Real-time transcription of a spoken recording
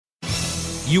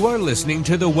You are listening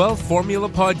to the Wealth Formula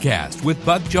Podcast with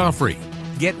Buck Joffrey.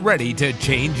 Get ready to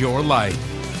change your life.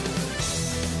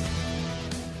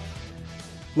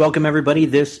 Welcome, everybody.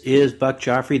 This is Buck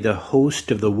Joffrey, the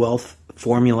host of the Wealth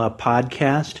Formula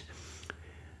Podcast,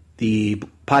 the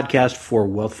podcast for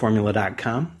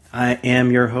wealthformula.com. I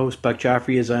am your host, Buck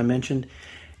Joffrey, as I mentioned,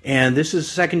 and this is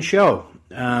the second show.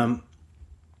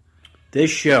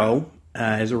 This show,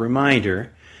 as a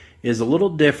reminder, is a little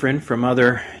different from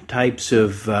other types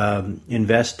of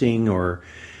investing or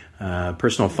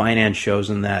personal finance shows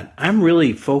in that I'm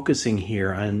really focusing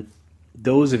here on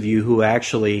those of you who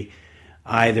actually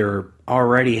either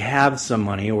already have some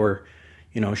money or,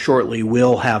 shortly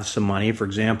will have some money. For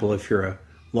example, if you're a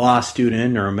law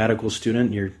student or a medical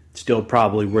student, you're still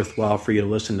probably worthwhile for you to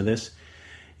listen to this.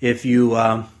 If you,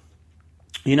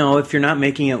 if you're not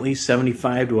making at least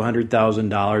 $75,000 to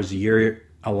 $100,000 a year,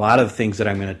 a lot of things that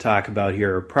I'm going to talk about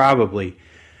here are probably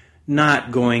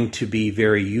not going to be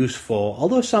very useful,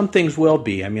 although some things will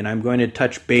be. I mean, I'm going to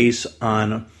touch base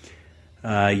on,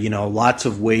 lots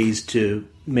of ways to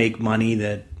make money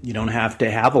that you don't have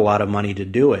to have a lot of money to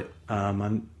do it.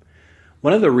 One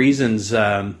of the reasons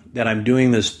that I'm doing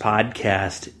this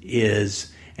podcast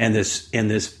and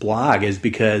this blog is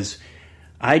because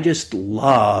I just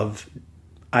love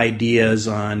ideas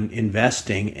on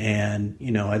investing, and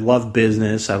I love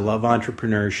business, I love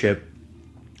entrepreneurship,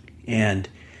 and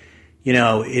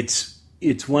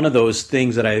it's one of those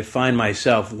things that I find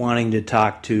myself wanting to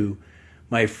talk to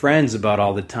my friends about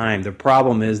all the time. The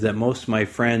problem is that most of my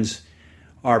friends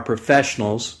are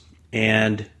professionals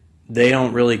and they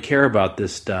don't really care about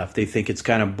this stuff. They think it's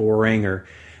kind of boring, or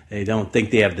they don't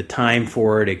think they have the time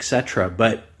for it, etc.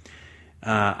 But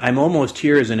I'm almost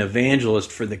here as an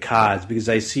evangelist for the cause, because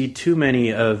I see too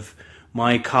many of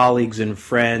my colleagues and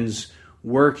friends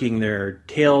working their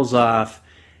tails off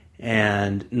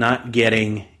and not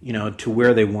getting, to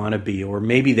where they want to be. Or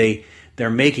maybe they're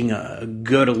making a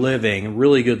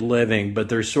really good living, but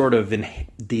they're sort of in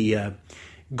the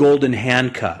golden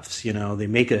handcuffs. They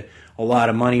make a lot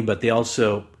of money, but they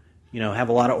also, have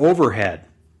a lot of overhead.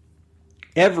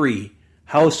 Every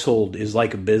household is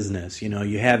like a business.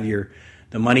 You have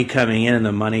the money coming in and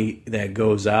the money that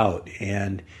goes out.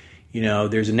 And,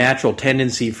 there's a natural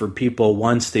tendency for people,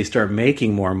 once they start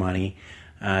making more money,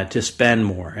 to spend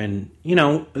more. And,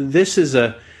 this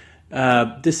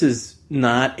is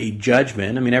not a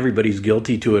judgment. I mean, everybody's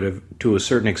guilty to it to a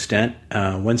certain extent.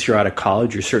 Once you're out of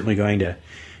college, you're certainly going to,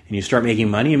 and you start making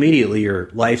money, immediately your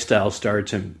lifestyle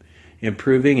starts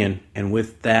improving. And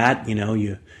with that,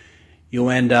 you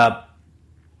end up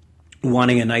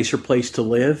wanting a nicer place to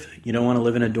live. You don't want to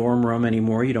live in a dorm room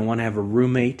anymore. You don't want to have a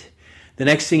roommate. The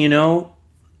next thing you know,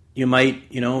 you might,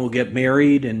 get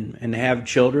married and have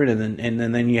children,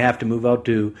 and then you have to move out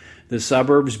to the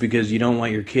suburbs because you don't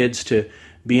want your kids to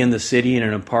be in the city in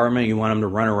an apartment. You want them to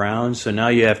run around. So now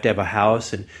you have to have a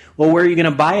house. And, well, where are you going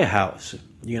to buy a house?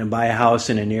 You're going to buy a house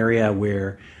in an area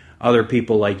where other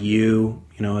people like you,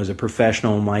 as a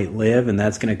professional might live, and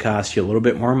that's going to cost you a little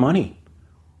bit more money.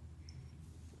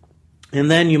 And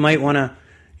then you might want to,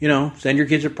 send your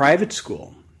kids to private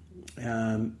school.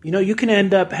 You can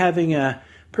end up having a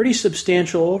pretty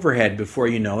substantial overhead before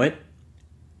you know it.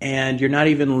 And you're not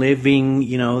even living,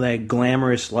 that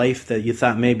glamorous life that you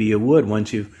thought maybe you would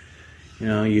once you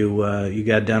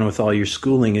got done with all your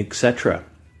schooling, etc.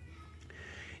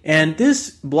 And this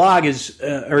blog this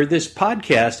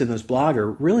podcast and this blog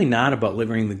are really not about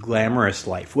living the glamorous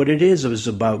life. What it is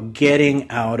about getting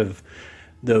out of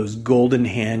those golden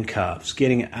handcuffs,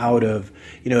 getting out of,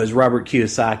 as Robert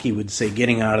Kiyosaki would say,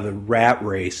 getting out of the rat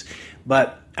race.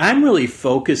 But I'm really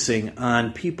focusing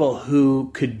on people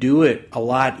who could do it a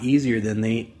lot easier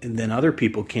than other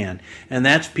people can. And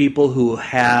that's people who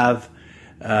have,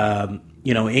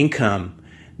 income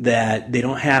that they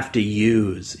don't have to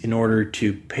use in order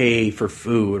to pay for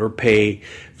food or pay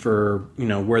for,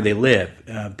 where they live.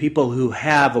 People who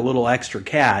have a little extra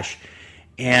cash.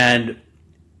 And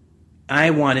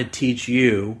I want to teach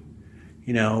you,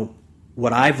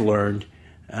 what I've learned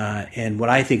and what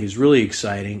I think is really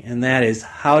exciting, and that is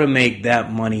how to make that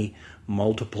money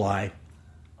multiply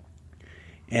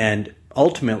and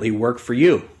ultimately work for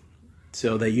you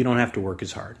so that you don't have to work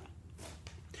as hard.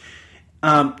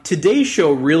 Today's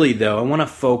show, really, though, I want to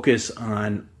focus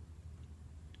on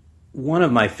one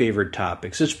of my favorite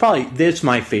topics. It's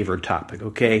my favorite topic,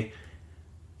 okay?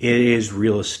 It is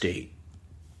real estate.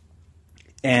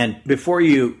 And before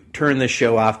you turn the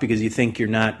show off because you think you're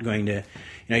not going to,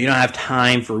 you don't have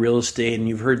time for real estate and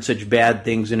you've heard such bad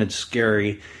things and it's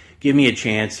scary, give me a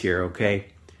chance here, okay?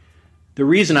 The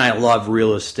reason I love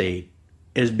real estate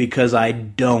is because I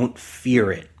don't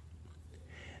fear it.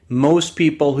 most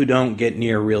people who don't get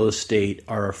near real estate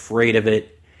are afraid of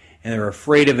it, and they're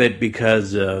afraid of it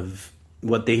because of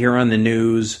what they hear on the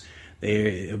news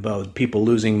about people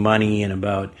losing money and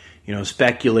about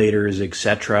speculators,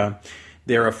 etc.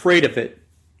 They're afraid of it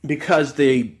because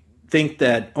they think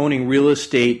that owning real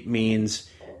estate means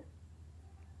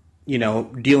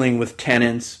dealing with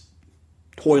tenants,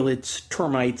 toilets,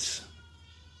 termites.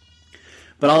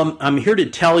 But I'm here to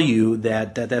tell you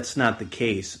that that's not the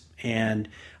case. And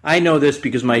I know this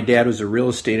because my dad was a real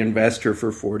estate investor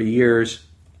for 40 years.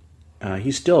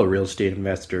 He's still a real estate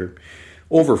investor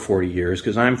over 40 years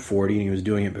because I'm 40 and he was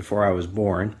doing it before I was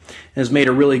born, and has made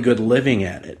a really good living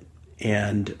at it.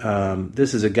 And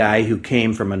this is a guy who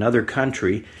came from another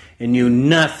country and knew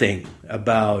nothing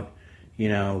about,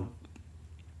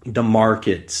 the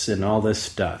markets and all this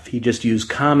stuff. He just used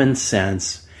common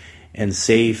sense and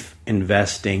safe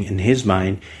investing in his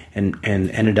mind and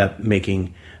ended up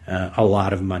making a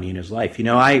lot of money in his life.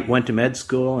 I went to med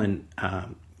school and,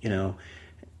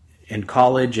 in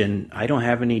college, and I don't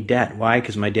have any debt. Why?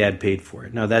 Because my dad paid for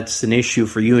it. Now, that's an issue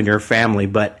for you and your family,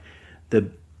 but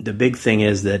the big thing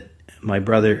is that my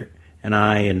brother and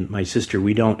I and my sister,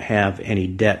 we don't have any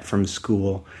debt from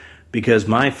school because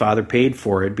my father paid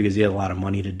for it because he had a lot of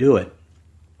money to do it.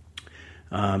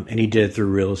 And he did it through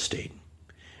real estate.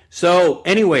 So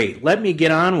anyway, let me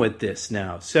get on with this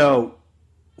now. So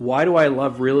why do I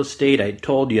love real estate? I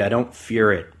told you I don't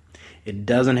fear it.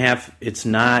 It's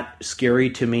not scary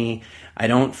to me. I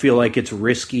don't feel like it's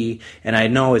risky. And I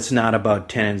know it's not about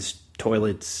tenants,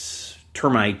 toilets,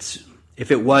 termites. If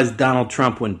it was, Donald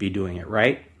Trump wouldn't be doing it,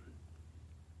 right?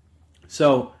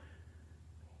 So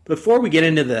before we get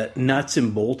into the nuts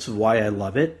and bolts of why I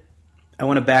love it, I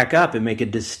want to back up and make a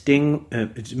distinction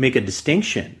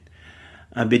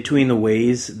between the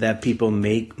ways that people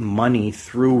make money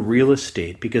through real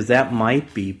estate, because that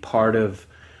might be part of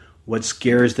what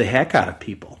scares the heck out of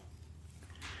people.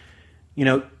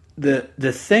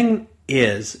 The thing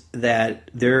is that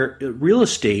real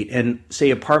estate and,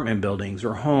 say, apartment buildings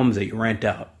or homes that you rent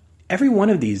out, every one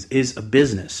of these is a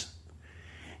business.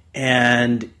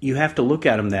 And you have to look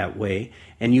at them that way.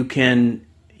 And you can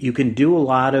do a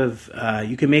lot of,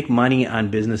 you can make money on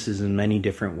businesses in many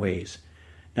different ways.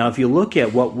 Now, if you look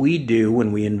at what we do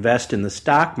when we invest in the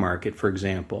stock market, for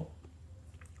example,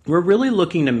 we're really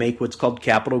looking to make what's called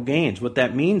capital gains. What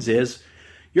that means is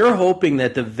you're hoping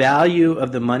that the value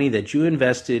of the money that you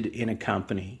invested in a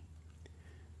company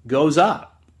goes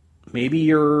up. Maybe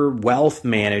your wealth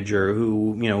manager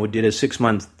who, did a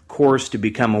 6-month course to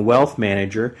become a wealth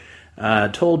manager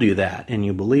told you that, and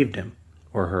you believed him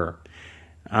or her.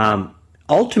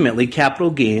 Ultimately, capital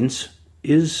gains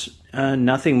is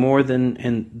nothing more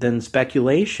than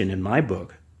speculation in my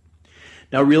book.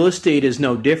 Now, real estate is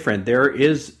no different.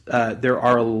 There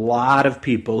are a lot of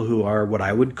people who are what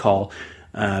I would call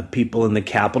people in the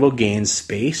capital gains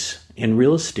space in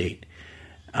real estate.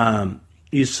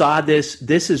 You saw this.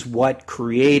 This is what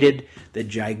created the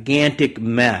gigantic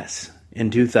mess in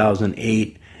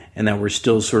 2008, and that we're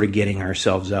still sort of getting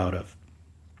ourselves out of.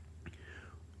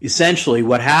 Essentially,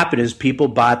 what happened is people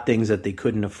bought things that they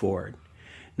couldn't afford.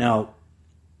 Now,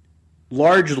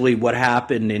 largely what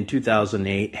happened in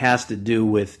 2008 has to do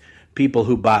with people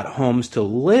who bought homes to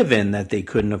live in that they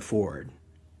couldn't afford.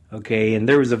 Okay, and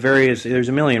there's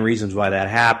a million reasons why that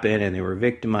happened, and they were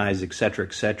victimized, et cetera,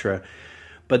 et cetera.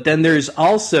 But then there's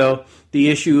also the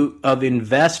issue of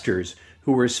investors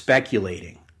who were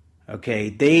speculating. Okay,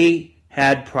 they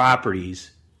had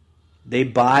properties, they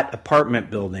bought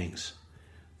apartment buildings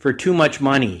for too much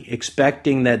money,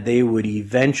 expecting that they would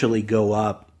eventually go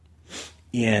up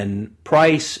in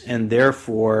price, and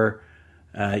therefore,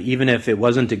 even if it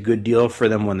wasn't a good deal for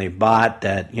them when they bought,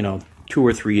 that 2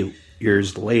 or 3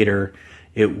 years later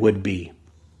it would be.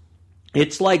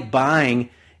 It's like buying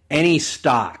any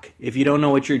stock if you don't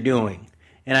know what you're doing,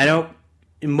 and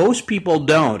most people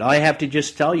don't. I have to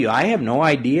just tell you, I have no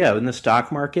idea in the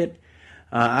stock market.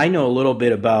 I know a little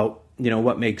bit about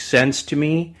what makes sense to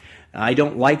me. I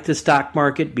don't like the stock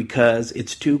market because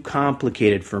it's too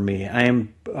complicated for me. I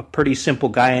am a pretty simple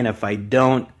guy, and if I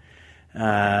don't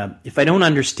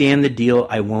understand the deal,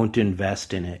 I won't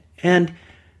invest in it. And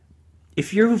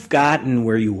if you've gotten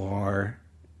where you are,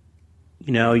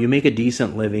 you make a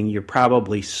decent living, you're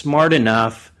probably smart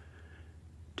enough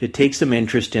to take some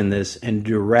interest in this and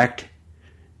direct,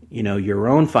 your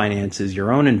own finances,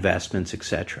 your own investments,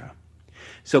 etc.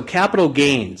 So capital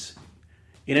gains,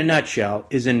 in a nutshell,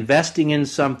 is investing in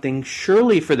something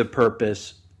surely for the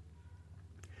purpose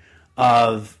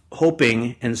of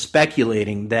hoping and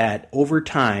speculating that over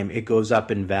time it goes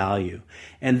up in value.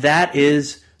 And that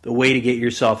is the way to get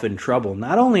yourself in trouble,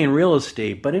 not only in real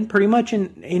estate, but in pretty much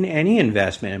in any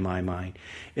investment in my mind.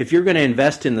 If you're going to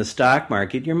invest in the stock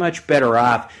market, you're much better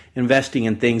off investing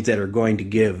in things that are going to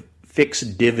give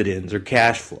fixed dividends or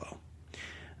cash flow.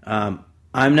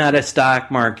 I'm not a stock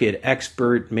market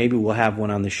expert. Maybe we'll have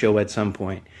one on the show at some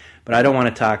point. But I don't want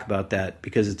to talk about that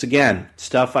because it's, again,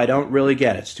 stuff I don't really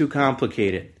get. It's too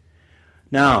complicated.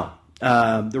 Now,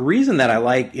 the reason that I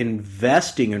like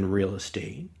investing in real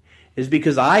estate is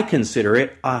because I consider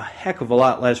it a heck of a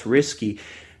lot less risky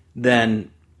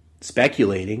than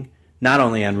speculating, not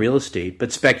only on real estate,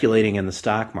 but speculating in the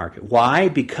stock market. Why?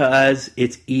 Because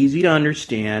it's easy to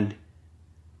understand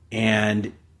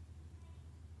and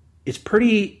it's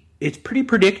pretty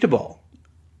predictable,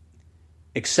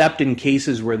 except in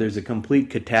cases where there's a complete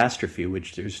catastrophe,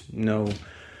 which there's no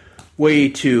way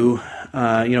to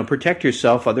protect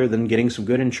yourself other than getting some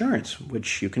good insurance,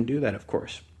 which you can do that, of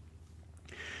course.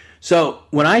 So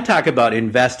when I talk about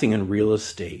investing in real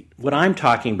estate, what I'm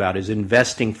talking about is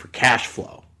investing for cash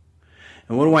flow.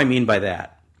 And what do I mean by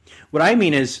that? What I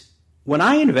mean is when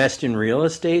I invest in real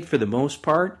estate, for the most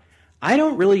part, I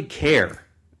don't really care.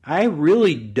 I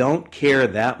really don't care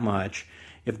that much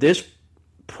if this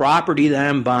property that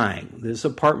I'm buying, this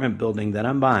apartment building that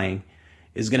I'm buying,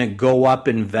 is going to go up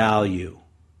in value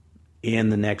in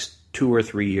the next 2 or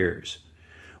 3 years.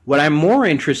 What I'm more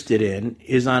interested in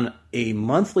is on a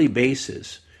monthly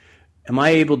basis, am I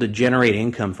able to generate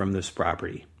income from this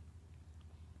property?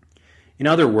 In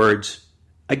other words,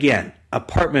 again,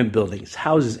 apartment buildings,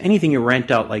 houses, anything you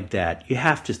rent out like that, you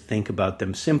have to think about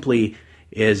them simply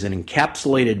as an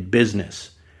encapsulated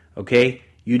business, okay?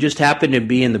 You just happen to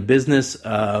be in the business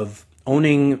of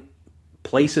owning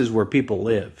places where people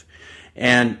live.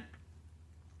 And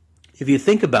if you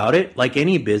think about it, like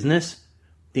any business,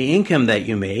 the income that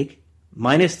you make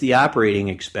minus the operating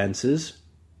expenses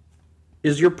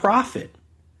is your profit.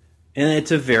 And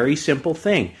it's a very simple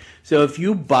thing. So if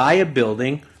you buy a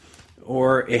building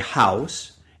or a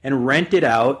house and rent it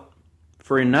out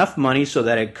for enough money so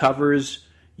that it covers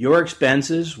your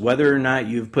expenses, whether or not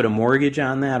you've put a mortgage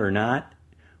on that or not,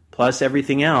 plus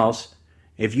everything else,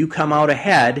 if you come out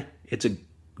ahead, it's a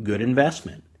good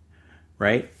investment,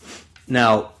 right?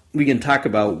 Now, we can talk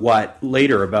about what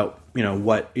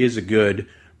is a good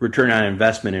return on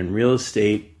investment in real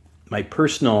estate. My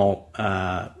personal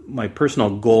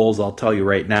goals, I'll tell you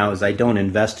right now, is I don't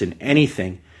invest in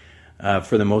anything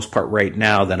for the most part right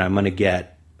now that I'm going to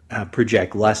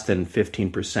project less than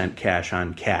 15% cash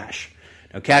on cash.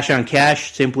 Now, cash on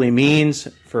cash simply means,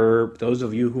 for those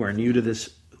of you who are new to this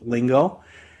lingo,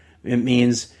 it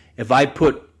means if I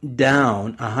put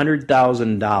down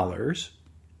 $100,000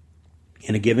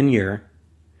 in a given year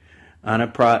on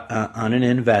an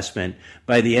investment,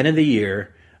 by the end of the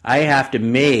year, I have to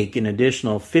make an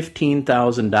additional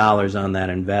 $15,000 on that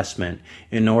investment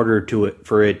in order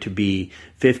for it to be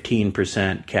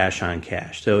 15% cash on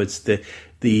cash. So it's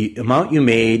the amount you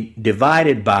made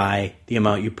divided by the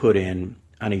amount you put in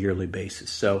on a yearly basis.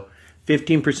 So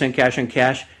 15% cash on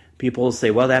cash, people will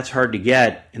say, well, that's hard to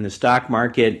get. In the stock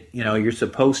market, you're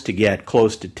supposed to get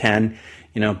close to 10.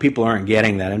 People aren't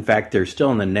getting that. In fact, they're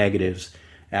still in the negatives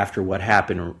after what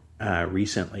happened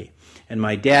recently. And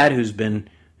my dad, who's been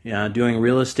doing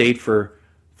real estate for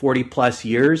 40 plus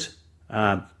years,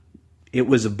 it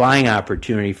was a buying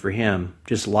opportunity for him.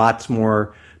 Just lots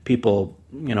more people,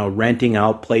 renting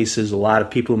out places. A lot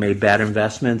of people made bad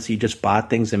investments. He just bought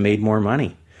things and made more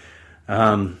money.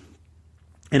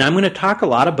 And I'm going to talk a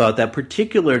lot about that,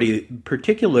 particularly.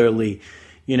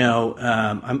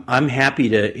 I'm happy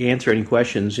to answer any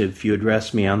questions if you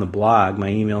address me on the blog. My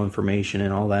email information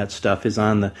and all that stuff is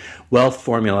on the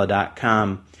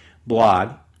wealthformula.com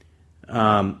blog.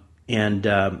 And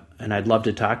I'd love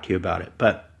to talk to you about it.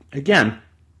 But again,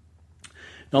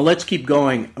 now let's keep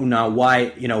going. Now,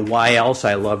 why else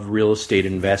I love real estate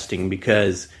investing?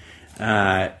 Because,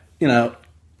 I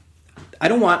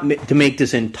don't want to make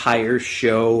this entire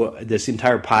show, this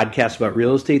entire podcast about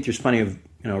real estate. There's plenty of,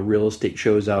 real estate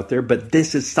shows out there, but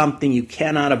this is something you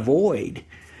cannot avoid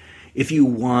if you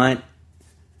want,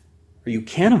 or you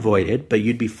can avoid it, but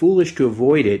you'd be foolish to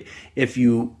avoid it if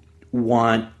you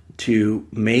want to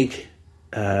make,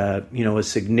 a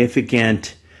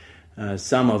significant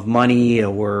sum of money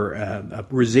or a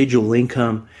residual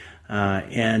income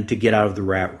and to get out of the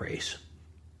rat race.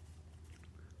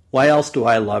 Why else do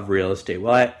I love real estate?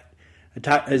 Well,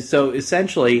 so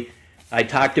essentially, I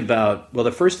talked about,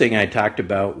 the first thing I talked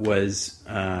about was,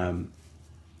 the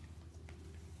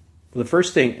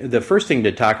first thing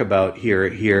to talk about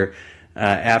here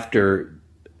after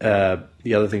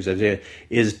the other things I did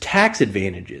is tax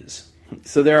advantages.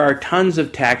 So there are tons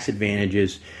of tax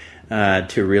advantages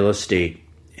to real estate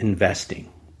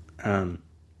investing.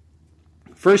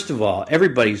 First of all,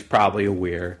 everybody's probably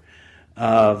aware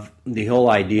of the whole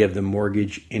idea of the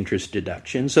mortgage interest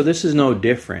deduction. So this is no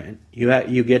different.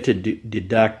 You get to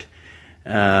deduct,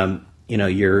 the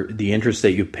interest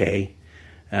that you pay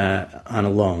on a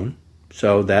loan.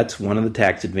 So that's one of the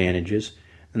tax advantages,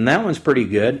 and that one's pretty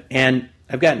good. And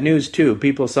I've got news too.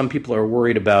 Some people are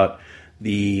worried about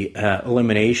the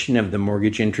elimination of the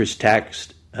mortgage interest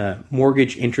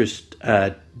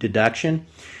deduction.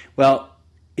 Well,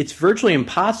 it's virtually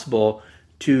impossible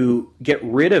to get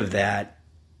rid of that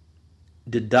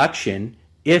deduction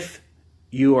if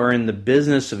you are in the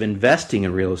business of investing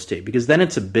in real estate, because then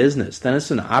it's a business, then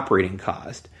it's an operating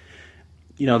cost.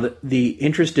 The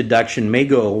interest deduction may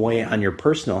go away on your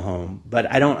personal home,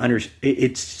 but I don't understand.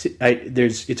 It's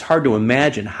hard to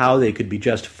imagine how they could be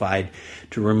justified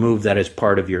to remove that as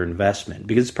part of your investment,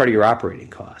 because it's part of your operating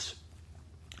costs.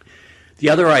 The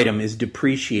other item is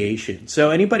depreciation. So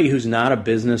anybody who's not a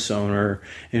business owner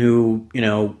and who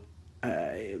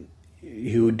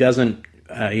doesn't,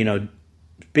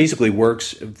 basically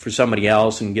works for somebody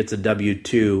else and gets a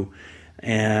W-2,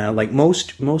 like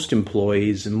most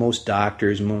employees and most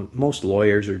doctors, most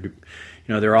lawyers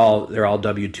they're all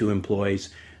W-2 employees.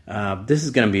 This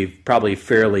is going to be probably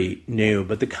fairly new,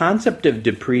 but the concept of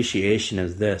depreciation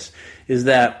is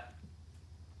that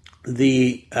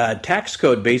the tax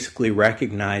code basically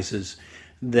recognizes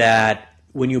that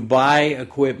when you buy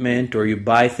equipment or you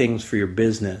buy things for your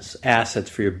business, assets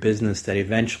for your business, that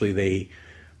eventually they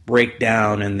break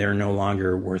down and they're no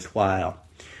longer worthwhile.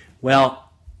 Well,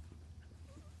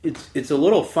 it's a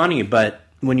little funny, but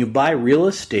when you buy real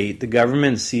estate, the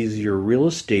government sees your real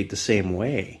estate the same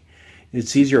way. It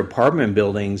sees your apartment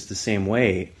buildings the same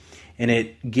way, and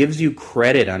it gives you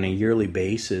credit on a yearly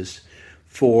basis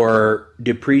for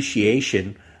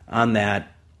depreciation on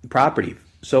that property.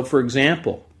 So, for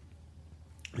example,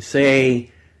 say,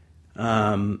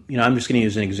 I'm just going to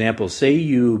use an example. Say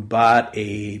you bought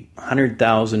a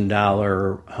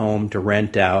 $100,000 home to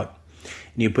rent out,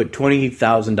 and you put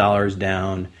 $20,000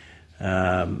 down,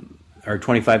 or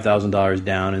 $25,000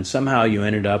 down, and somehow you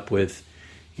ended up with,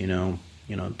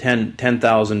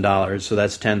 $10,000. So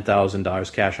that's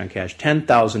 $10,000 cash on cash,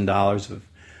 $10,000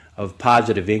 of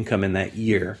positive income in that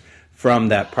year from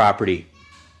that property.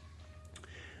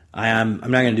 I'm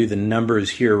not going to do the numbers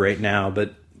here right now,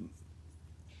 but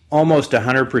almost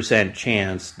 100%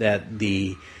 chance that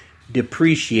the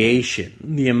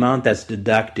depreciation, the amount that's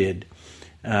deducted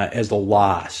as a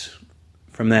loss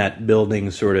from that building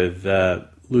sort of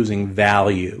losing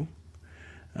value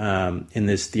in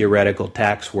this theoretical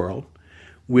tax world,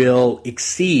 will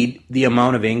exceed the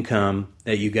amount of income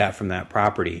that you got from that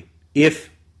property if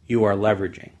you are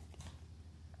leveraging.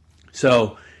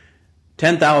 So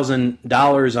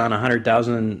 $10,000 on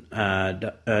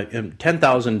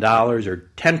 $10,000 or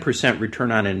 10%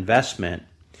 return on investment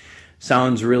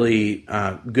sounds really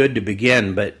good to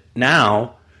begin, but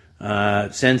now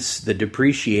since the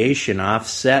depreciation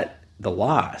offset the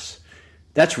loss,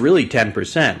 that's really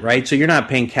 10%, right? So you're not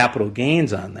paying capital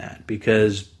gains on that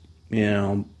because,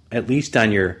 at least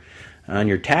on your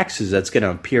taxes, that's going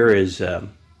to appear as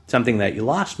something that you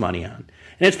lost money on.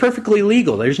 And it's perfectly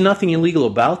legal. There's nothing illegal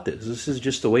about this. This is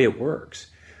just the way it works.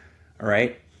 All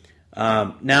right?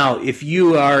 Now, if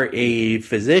you are a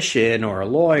physician or a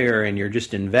lawyer and you're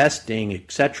just investing,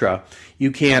 etc.,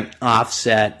 you can't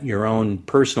offset your own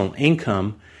personal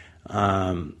income,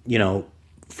 from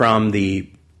the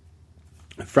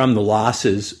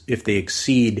losses if they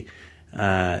exceed,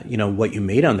 what you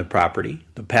made on the property,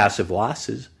 the passive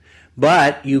losses.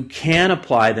 But you can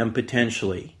apply them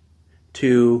potentially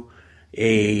to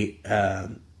two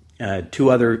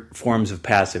other forms of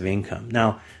passive income.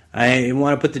 Now, I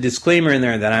want to put the disclaimer in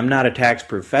there that I'm not a tax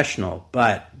professional,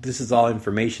 but this is all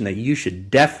information that you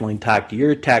should definitely talk to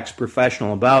your tax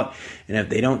professional about. And if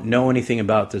they don't know anything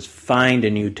about this, find a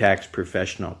new tax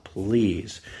professional,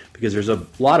 please, because there's a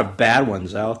lot of bad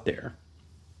ones out there.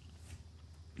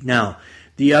 Now,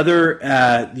 the other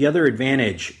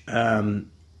advantage,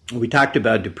 we talked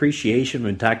about depreciation,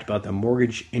 we talked about the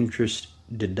mortgage interest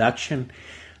deduction.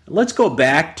 Let's go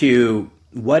back to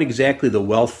what exactly the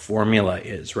wealth formula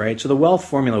is, right? So the wealth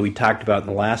formula we talked about in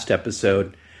the last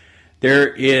episode,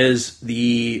 there's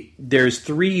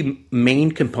three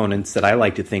main components that I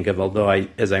like to think of, although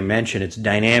as I mentioned, it's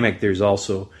dynamic. There's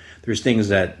things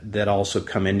that also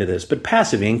come into this, but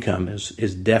passive income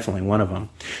is definitely one of them.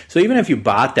 So even if you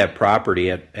bought that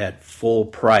property at full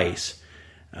price,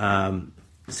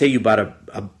 say you bought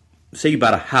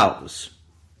a house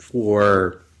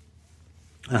for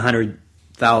 $100,000,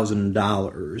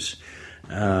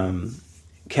 $100,000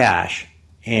 cash,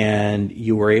 and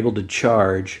you were able to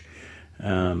charge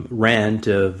rent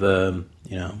of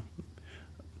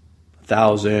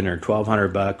 $1,000 or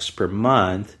 $1,200 per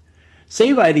month,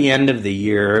 say by the end of the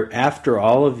year, after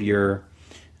all of your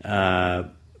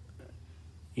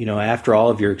after all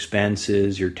of your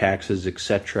expenses, your taxes,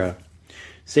 etc.,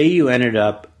 say you ended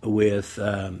up with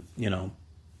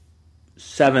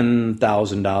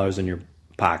 $7,000 in your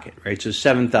pocket, right? So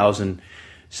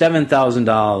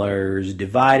 $7,000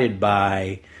 divided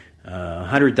by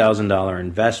 $100,000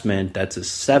 investment, that's a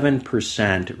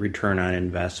 7% return on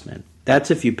investment.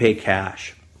 That's if you pay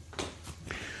cash.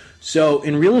 So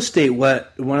in real estate,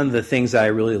 one of the things I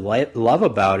really love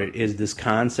about it is this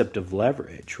concept of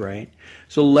leverage, right?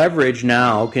 So leverage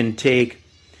now can take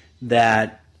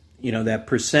that, that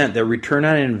percent, the return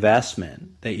on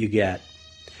investment that you get.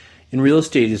 In real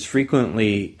estate is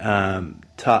frequently,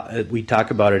 we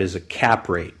talk about it as a cap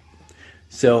rate.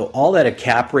 So all that a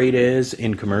cap rate is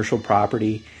in commercial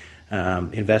property,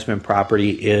 investment property,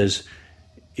 is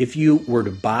if you were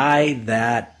to buy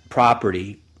that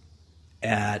property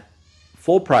at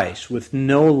full price with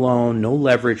no loan, no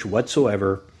leverage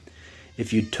whatsoever,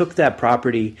 if you took that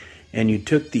property and you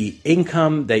took the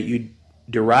income that you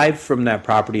derived from that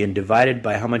property and divided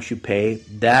by how much you pay,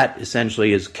 that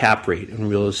essentially is cap rate in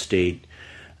real estate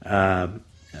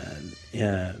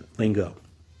lingo.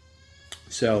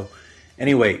 So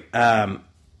anyway,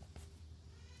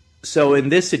 so in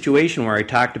this situation where I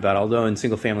talked about, although in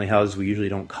single-family houses we usually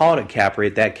don't call it a cap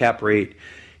rate, that cap rate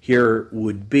here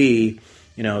would be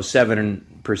 7%.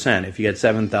 If you get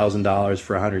 $7,000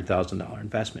 for a $100,000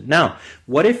 investment. Now,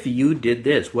 what if you did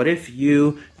this? What if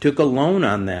you took a loan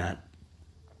on that?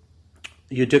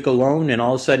 You took a loan and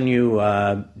all of a sudden you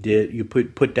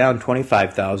put down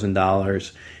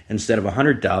 $25,000 instead of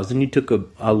 $100,000. You took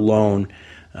a loan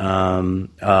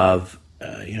of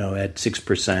at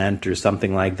 6% or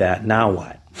something like that. Now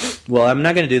what? Well, I'm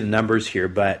not going to do the numbers here,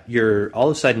 but all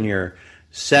of a sudden your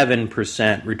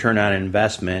 7% return on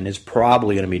investment is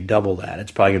probably going to be double that.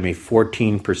 It's probably going to be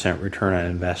 14% return on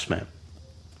investment.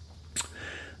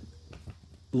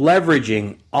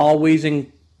 Leveraging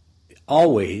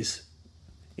always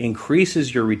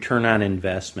increases your return on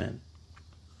investment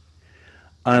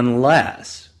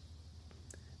unless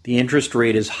the interest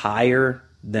rate is higher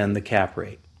than the cap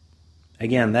rate.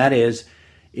 Again, that is,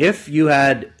 if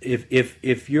your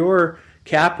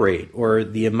cap rate or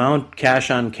the amount cash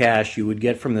on cash you would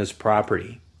get from this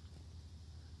property,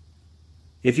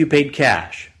 if you paid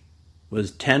cash,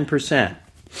 was 10%,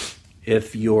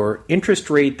 if your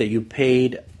interest rate that you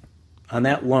paid on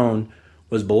that loan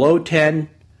was below 10,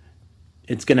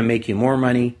 it's going to make you more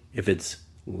money. If it's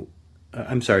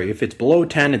below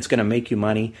 10, it's going to make you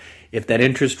money. If that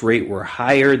interest rate were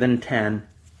higher than 10,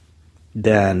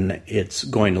 then it's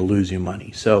going to lose you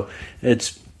money. So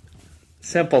it's a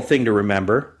simple thing to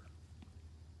remember.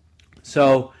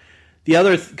 So the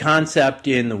other concept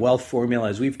in the wealth formula,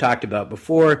 as we've talked about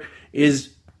before,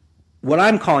 is what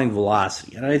I'm calling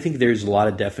velocity. And I think there's a lot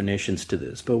of definitions to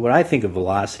this, but what I think of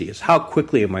velocity is how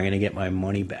quickly am I going to get my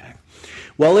money back?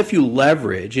 Well, if you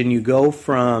leverage and you go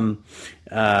from,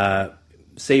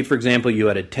 say, for example, you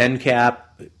had a 10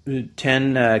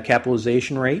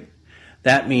 capitalization rate,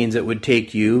 that means it would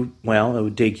take you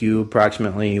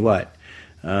approximately what?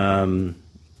 You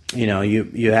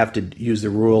have to use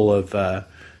the rule of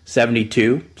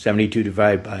 72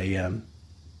 divided by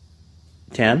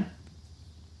 10.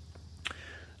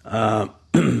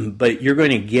 But you're going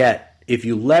to get, if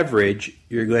you leverage,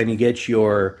 you're going to get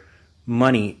your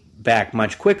money back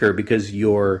much quicker because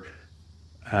your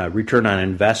return on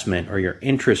investment or your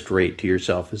interest rate to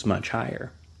yourself is much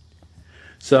higher.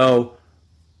 So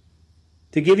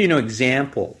to give you an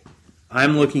example,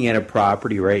 I'm looking at a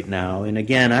property right now, and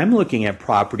again, I'm looking at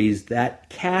properties that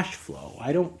cash flow.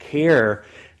 I don't care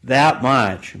that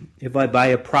much if I buy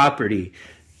a property.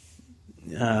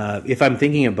 If I'm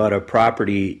thinking about a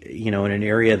property, in an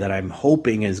area that I'm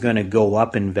hoping is going to go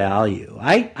up in value,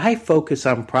 I focus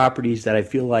on properties that I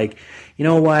feel like,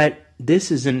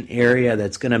 this is an area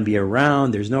that's going to be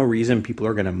around. There's no reason people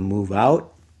are going to move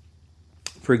out.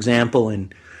 For example,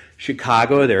 in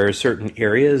Chicago, there are certain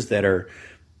areas that are,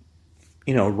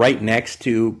 right next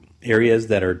to areas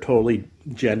that are totally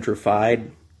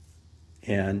gentrified,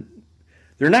 and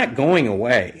they're not going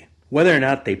away. Whether or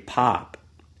not they pop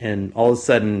and all of a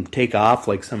sudden take off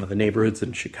like some of the neighborhoods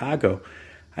in Chicago,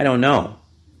 I don't know.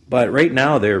 But right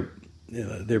now they're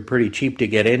pretty cheap to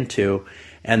get into,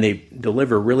 and they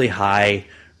deliver really high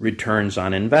returns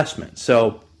on investment.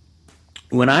 So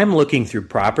when I'm looking through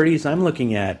properties, I'm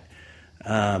looking at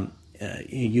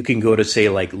you can go to, say,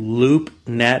 like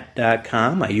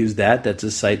loopnet.com. I use that. That's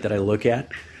a site that I look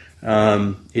at.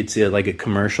 It's like a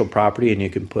commercial property, and you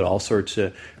can put all sorts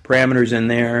of parameters in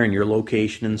there and your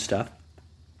location and stuff.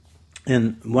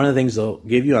 And one of the things they'll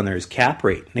give you on there is cap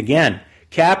rate. And again,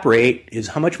 cap rate is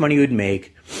how much money you would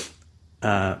make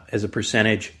as a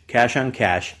percentage, cash on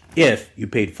cash, if you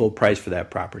paid full price for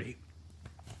that property.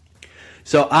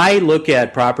 So I look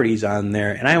at properties on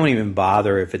there, and I don't even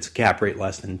bother if it's a cap rate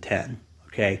less than 10,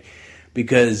 okay?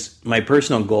 Because my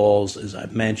personal goals, as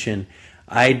I've mentioned,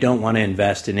 I don't want to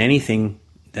invest in anything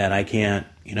that I can't,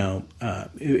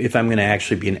 if I'm going to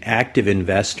actually be an active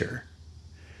investor,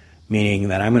 meaning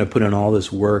that I'm going to put in all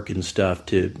this work and stuff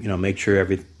to, make sure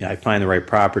I find the right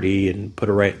property and put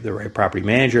the right property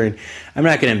manager in. I'm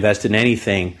not going to invest in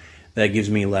anything that gives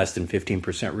me less than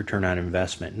 15% return on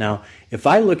investment. Now, if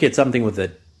I look at something with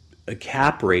a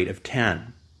cap rate of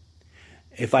 10,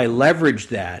 if I leverage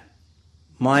that,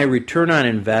 my return on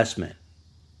investment,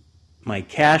 my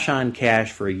cash on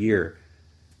cash for a year,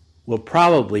 will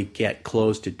probably get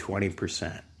close to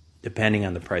 20%, depending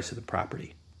on the price of the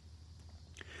property.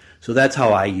 So that's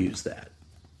how I use that.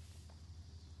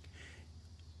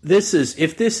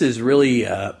 If this is really,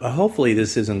 hopefully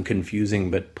this isn't confusing,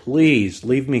 but please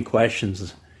leave me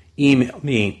questions. Email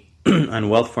me on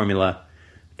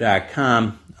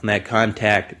wealthformula.com on that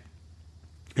contact,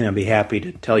 and I'll be happy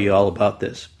to tell you all about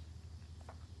this.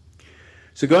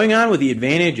 So going on with the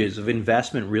advantages of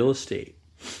investment real estate.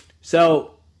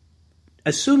 So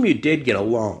assume you did get a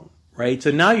loan, right?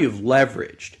 So now you've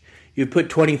leveraged. You put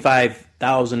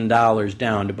 $25,000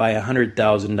 down to buy a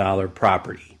 $100,000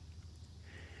 property.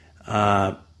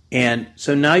 And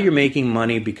so now you're making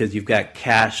money because you've got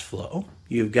cash flow.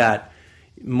 You've got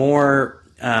more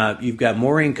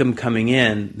income coming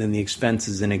in than the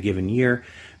expenses in a given year.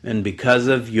 And because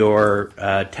of your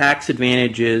tax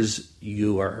advantages,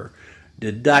 you are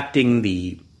deducting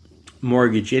the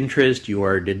mortgage interest, you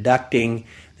are deducting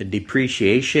the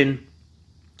depreciation.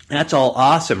 That's all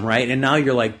awesome, right? And now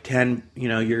you're like 10,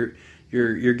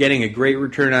 you're getting a great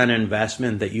return on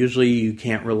investment that usually you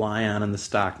can't rely on the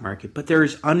stock market. But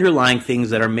there's underlying things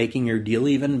that are making your deal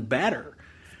even better.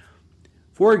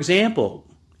 For example,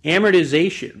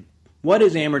 amortization. What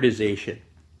is amortization?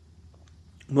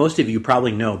 Most of you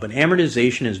probably know, but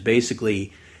amortization is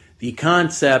basically the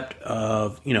concept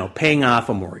of, paying off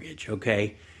a mortgage,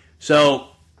 okay? So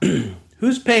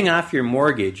who's paying off your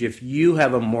mortgage if you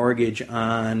have a mortgage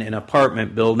on an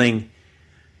apartment building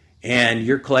and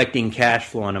you're collecting cash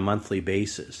flow on a monthly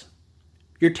basis?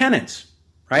 Your tenants,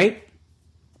 right?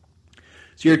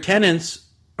 So your tenants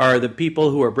are the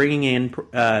people who are bringing in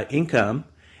income,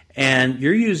 and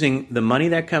you're using the money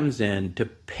that comes in to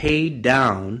pay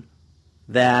down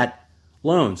that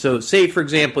loan. So say, for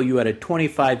example, you had a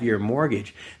 25-year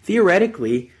mortgage.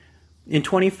 Theoretically, in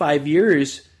 25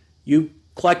 years, you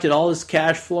collected all this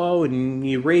cash flow and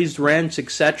you raised rents,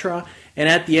 etc. And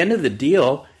at the end of the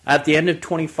deal, at the end of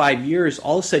 25 years,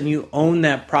 all of a sudden you own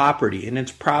that property, and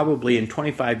it's probably in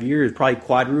 25 years probably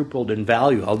quadrupled in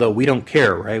value, although we don't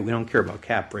care, right? We don't care about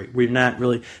cap rate. We're not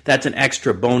really, that's an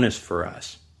extra bonus for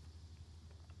us.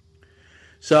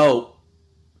 So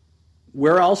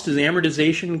where else does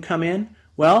amortization come in?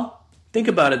 Well, think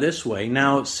about it this way.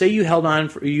 Now, say you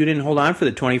didn't hold on for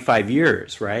the 25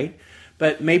 years, right?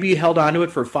 But maybe you held on to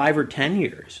it for 5 or 10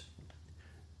 years.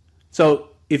 So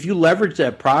if you leverage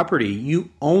that property,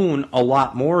 you own a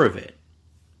lot more of it,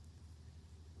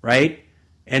 right?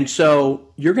 And so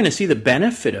you're going to see the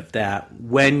benefit of that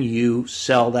when you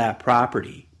sell that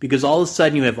property, because all of a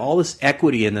sudden you have all this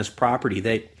equity in this property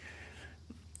that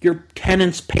your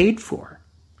tenants paid for.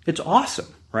 It's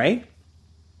awesome, right?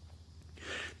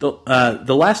 The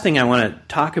last thing I want to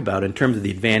talk about in terms of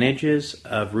the advantages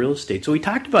of real estate. So we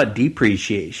talked about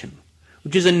depreciation,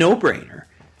 which is a no-brainer,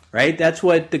 right? That's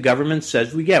what the government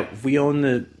says we get. If we own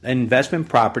the investment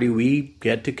property, we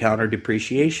get to counter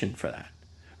depreciation for that,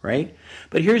 right?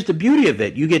 But here's the beauty of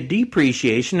it. You get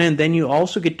depreciation, and then you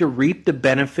also get to reap the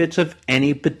benefits of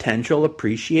any potential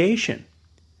appreciation.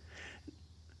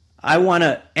 I want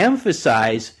to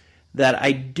emphasize that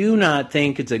I do not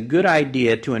think it's a good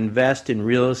idea to invest in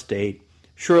real estate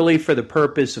surely for the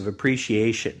purpose of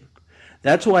appreciation.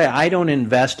 That's why I don't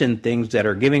invest in things that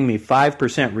are giving me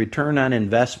 5% return on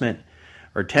investment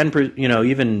or 10%,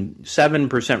 even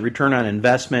 7% return on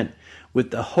investment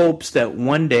with the hopes that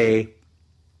one day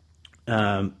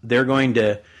they're going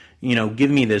to, give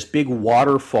me this big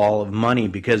waterfall of money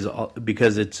because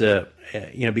it's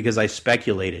because I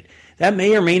speculated. That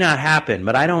may or may not happen,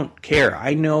 but I don't care.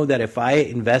 I know that if I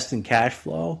invest in cash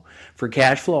flow,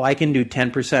 I can do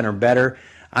 10% or better.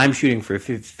 I'm shooting for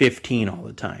 15 all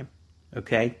the time.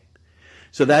 Okay?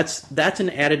 So that's an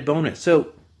added bonus.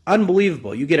 So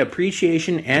unbelievable. You get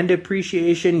appreciation and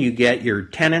depreciation. You get your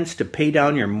tenants to pay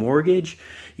down your mortgage.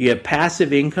 You get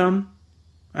passive income.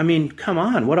 I mean, come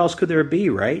on. What else could there be,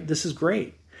 right? This is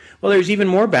great. Well, there's even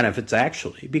more benefits,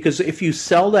 actually, because if you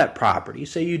sell that property,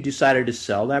 say you decided to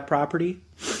sell that property,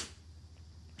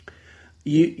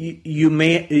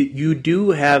 you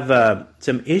do have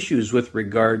some issues with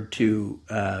regard to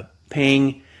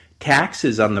paying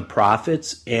taxes on the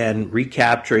profits and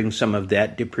recapturing some of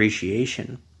that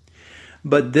depreciation.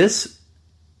 But this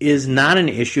is not an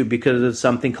issue because of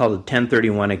something called a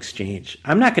 1031 exchange.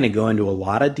 I'm not going to go into a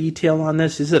lot of detail on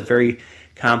this. This is a very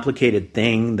complicated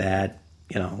thing that,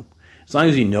 as long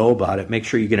as you know about it, make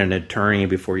sure you get an attorney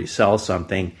before you sell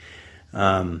something.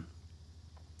 But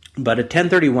a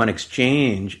 1031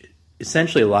 exchange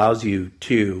essentially allows you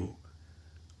to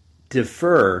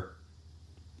defer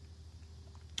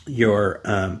your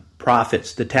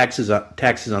profits, the taxes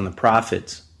on the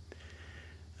profits,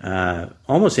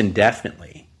 almost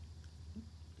indefinitely,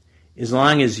 as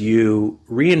long as you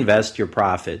reinvest your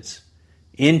profits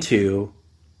into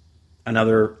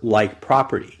another like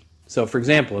property. So, for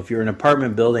example, if you're an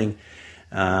apartment building,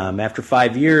 after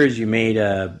 5 years you made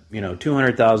a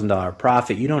 $200,000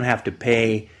 profit, you don't have to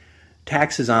pay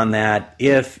taxes on that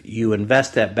if you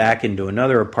invest that back into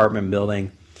another apartment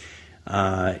building,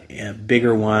 a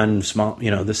bigger one, small,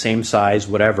 the same size,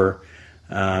 whatever.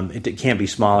 It can't be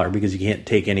smaller because you can't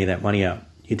take any of that money out.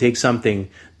 You take something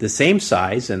the same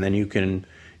size, and then you can,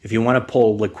 if you want to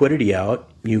pull liquidity out,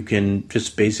 you can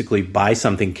just basically buy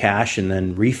something cash and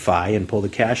then refi and pull the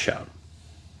cash out.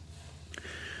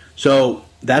 So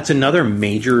that's another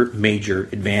major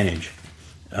advantage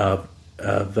of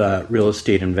real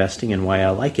estate investing and why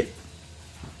I like it.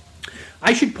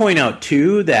 I should point out,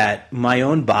 too, that my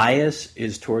own bias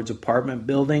is towards apartment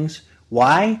buildings.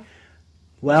 Why?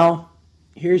 Well,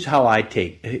 here's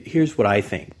what I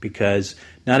think, because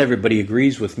not everybody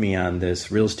agrees with me on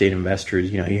this. Real estate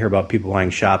investors, you hear about people buying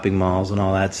shopping malls and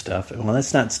all that stuff. Well,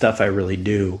 that's not stuff I really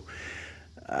do.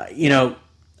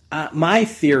 My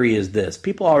theory is this.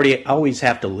 People always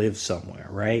have to live somewhere,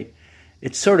 right?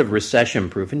 It's sort of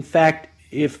recession-proof. In fact,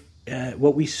 if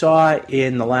what we saw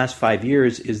in the last 5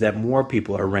 years is that more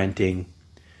people are renting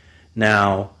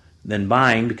now than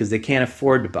buying because they can't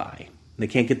afford to buy. They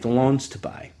can't get the loans to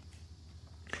buy.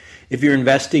 If you're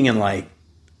investing in like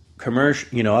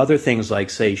commercial, other things like,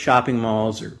 say, shopping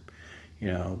malls or,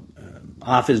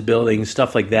 office buildings,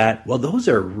 stuff like that, well, those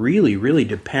are really, really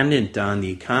dependent on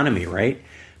the economy, right?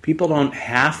 People don't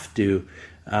have to,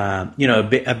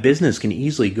 a business can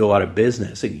easily go out of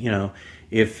business,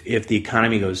 if the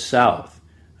economy goes south.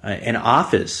 An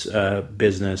office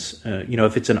business,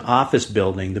 if it's an office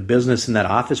building, the business in that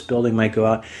office building might go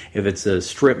out. If it's a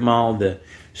strip mall, the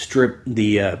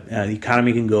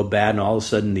economy can go bad, and all of a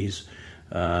sudden these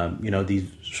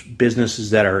businesses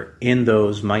that are in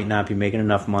those might not be making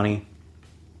enough money.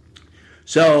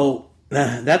 So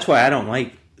that's why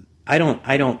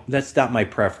that's not my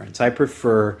preference. I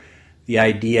prefer the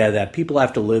idea that people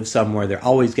have to live somewhere. They're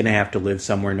always going to have to live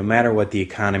somewhere, no matter what the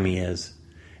economy is.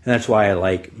 And that's why I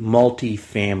like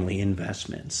multi-family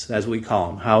investments, as we call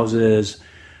them. Houses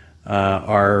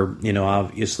are,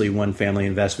 obviously one-family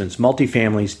investments.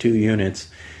 Multi-families, 2 units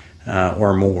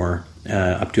or more,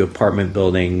 up to apartment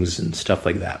buildings and stuff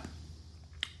like that.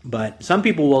 But some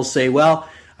people will say, well,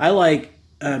 I like,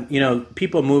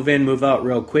 people move in, move out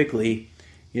real quickly.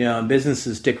 And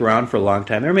businesses stick around for a long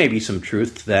time. There may be some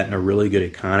truth to that in a really good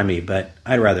economy, but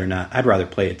I'd rather not. I'd rather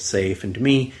play it safe. And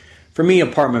for me,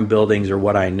 apartment buildings are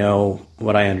what I know,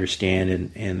 what I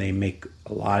understand, and they make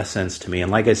a lot of sense to me.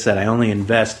 And like I said, I only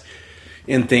invest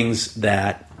in things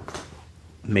that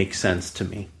make sense to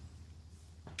me.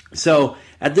 So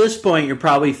at this point, you're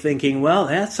probably thinking, well,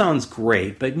 that sounds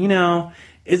great, but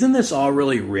isn't this all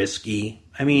really risky?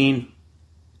 I mean,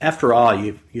 after all,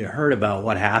 you heard about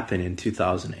what happened in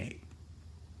 2008.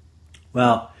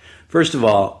 Well, first of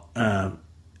all,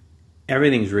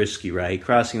 everything's risky, right?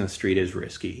 Crossing the street is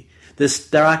risky. The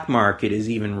stock market is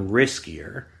even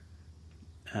riskier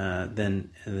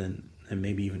than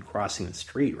maybe even crossing the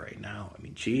street right now. I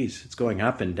mean, geez, it's going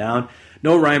up and down.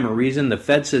 No rhyme or reason. The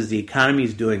Fed says the economy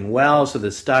is doing well, so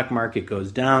the stock market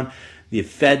goes down. The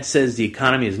Fed says the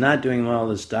economy is not doing well,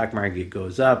 the stock market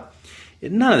goes up.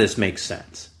 None of this makes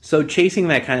sense. So chasing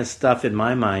that kind of stuff, in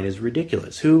my mind, is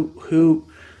ridiculous. Who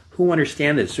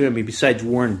understands this? I mean, besides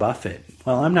Warren Buffett.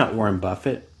 Well, I'm not Warren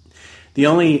Buffett. The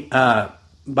only,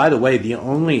 by the way, the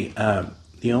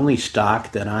only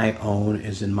stock that I own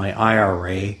is in my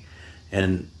IRA,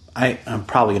 and I'm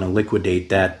probably going to liquidate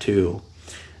that too.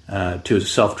 to a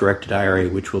self-directed IRA,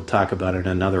 which we'll talk about in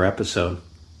another episode.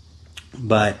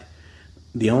 But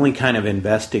the only kind of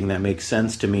investing that makes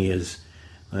sense to me is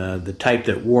the type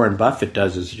that Warren Buffett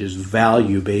does, is just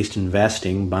value-based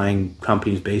investing, buying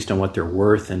companies based on what they're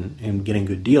worth and getting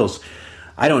good deals.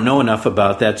 I don't know enough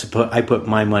about that, so I put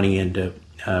my money into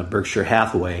Berkshire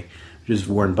Hathaway, which is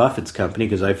Warren Buffett's company,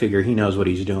 because I figure he knows what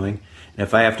he's doing. And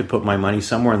if I have to put my money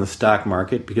somewhere in the stock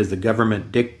market because the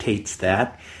government dictates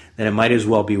that, then it might as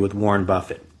well be with Warren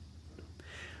Buffett.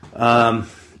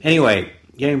 Anyway,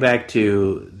 getting back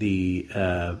to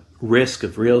the risk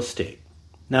of real estate.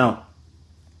 Now,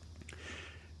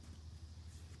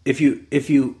 if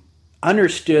you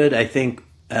understood, I think,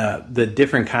 the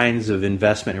different kinds of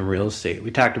investment in real estate,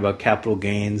 we talked about capital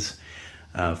gains.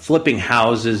 Flipping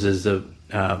houses is the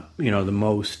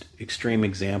most extreme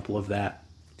example of that.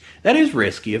 That is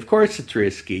risky. Of course, it's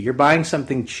risky. You're buying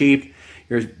something cheap,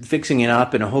 you're fixing it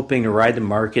up and hoping to ride the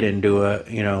market and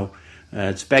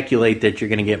speculate that you're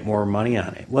going to get more money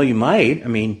on it. Well, you might. I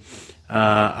mean,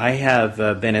 I have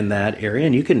been in that area,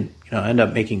 and you can end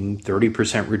up making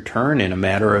 30% return in a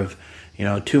matter of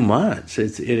 2 months.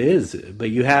 It is, but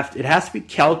it has to be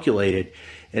calculated,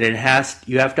 and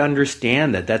you have to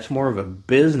understand that that's more of a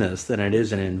business than it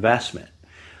is an investment.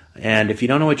 And if you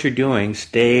don't know what you're doing,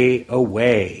 stay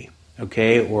away,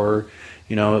 okay? Or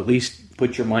at least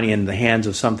put your money in the hands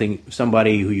of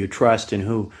somebody who you trust and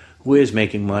who is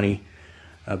making money.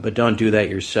 But don't do that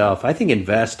yourself. I think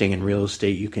investing in real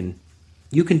estate you can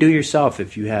do yourself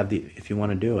if you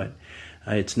want to do it.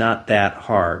 It's not that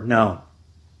hard. Now,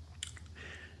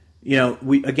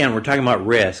 we're talking about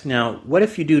risk. Now, what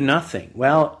if you do nothing?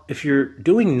 Well, if you're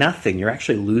doing nothing, you're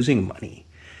actually losing money.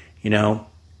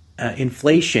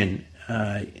 Inflation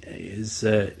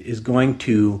is going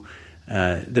to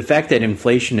the fact that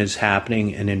inflation is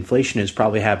happening, and inflation is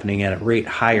probably happening at a rate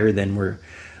higher than we're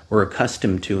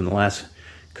accustomed to in the last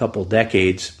couple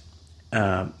decades,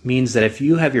 means that if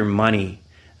you have your money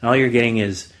and all you're getting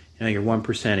is your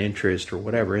 1% interest or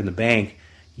whatever in the bank,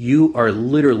 you are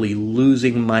literally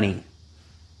losing money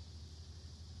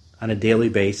on a daily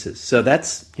basis. So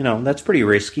that's pretty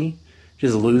risky,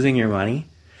 just losing your money.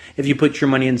 If you put your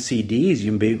money in CDs,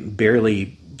 you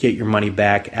barely get your money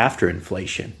back after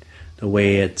inflation, the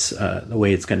way it's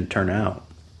going to turn out.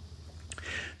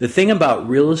 The thing about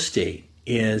real estate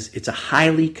is it's a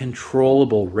highly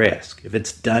controllable risk if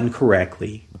it's done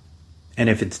correctly, and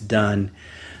if it's done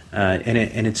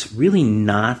and it's really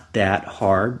not that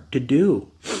hard to do.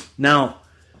 Now,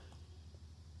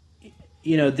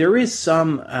 there is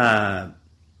some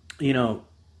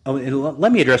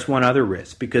let me address one other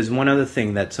risk, because one other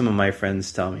thing that some of my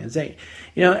friends tell me is, hey,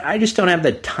 I just don't have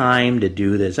the time to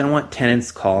do this. I don't want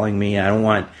tenants calling me. I don't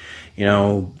want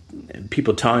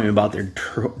people telling me about their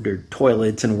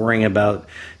toilets and worrying about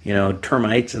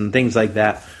termites and things like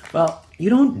that. Well, you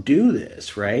don't do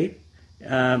this, right?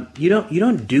 You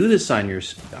don't do this on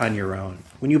your own.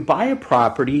 When you buy a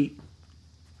property,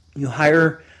 you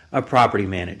hire a property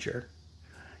manager,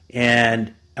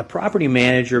 and a property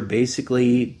manager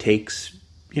basically takes,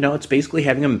 it's basically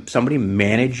having somebody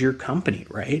manage your company,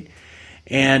 right?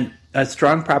 And a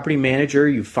strong property manager,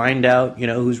 you find out,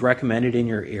 who's recommended in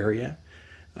your area,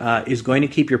 is going to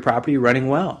keep your property running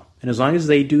well. And as long as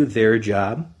they do their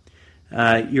job,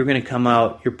 you're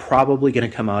probably going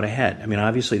to come out ahead. I mean,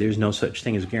 obviously there's no such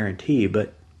thing as guarantee,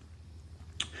 but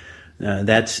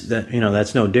that's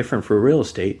no different for real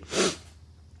estate.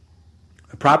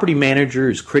 A property manager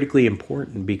is critically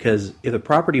important, because if a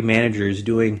property manager is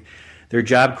doing their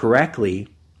job correctly,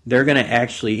 they're going to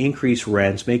actually increase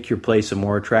rents, make your place a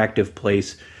more attractive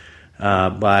place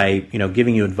by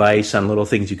giving you advice on little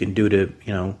things you can do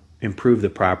to improve the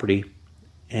property.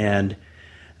 And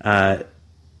the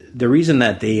reason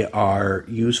that they are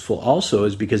useful also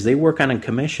is because they work on a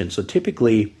commission. So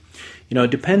typically,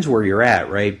 it depends where you're at,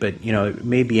 right? But it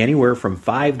may be anywhere from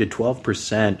 5 to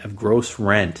 12% of gross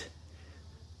rent.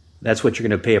 That's what you're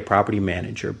going to pay a property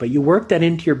manager. But you work that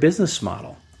into your business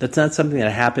model. That's not something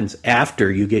that happens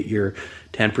after you get your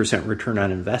 10% return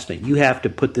on investment. You have to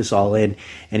put this all in.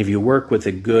 And if you work with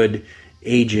a good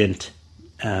agent,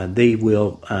 they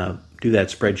will do that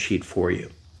spreadsheet for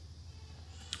you.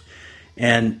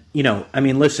 And,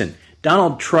 listen,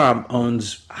 Donald Trump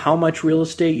owns how much real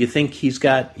estate? You think he's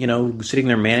got, sitting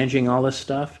there managing all this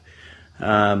stuff?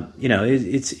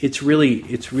 It's really,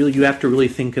 you have to really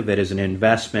think of it as an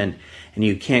investment, and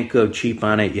you can't go cheap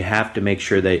on it. You have to make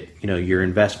sure that, your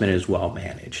investment is well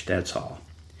managed. That's all.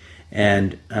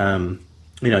 And, your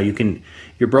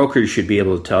brokers should be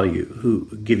able to tell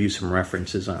you, give you some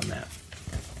references on that.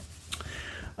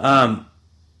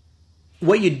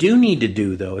 what you do need to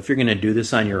do, though, if you're going to do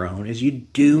this on your own, is you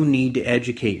do need to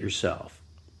educate yourself.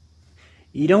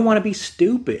 You don't want to be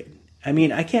stupid. I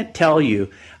mean, I can't tell you.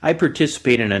 I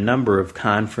participate in a number of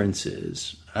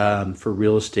conferences for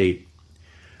real estate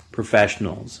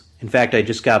professionals. In fact, I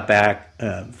just got back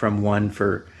from one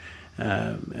for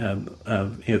real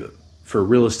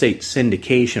estate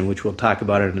syndication, which we'll talk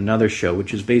about in another show,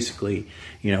 which is basically,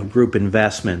 group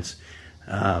investments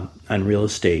on real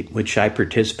estate, which I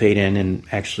participate in and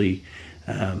actually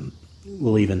have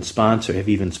even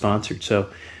sponsored. So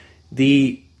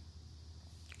the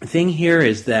thing here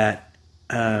is that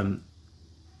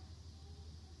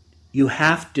you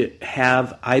have to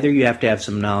have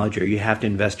some knowledge, or you have to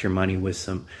invest your money with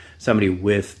somebody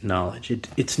with knowledge.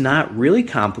 It's not really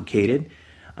complicated.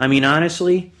 I mean,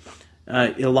 honestly,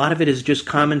 a lot of it is just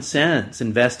common sense.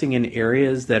 Investing in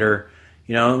areas that are,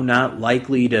 not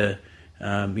likely to,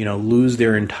 lose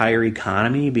their entire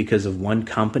economy because of one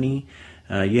company.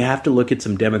 You have to look at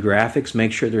some demographics,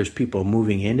 make sure there's people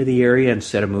moving into the area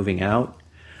instead of moving out.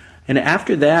 And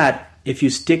after that, if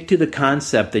you stick to the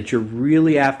concept that you're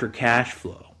really after cash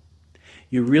flow,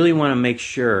 you really want to make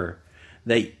sure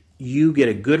that you get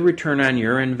a good return on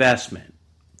your investment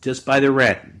just by the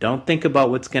rent. Don't think about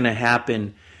what's going to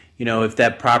happen, if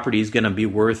that property is going to be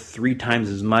worth 3 times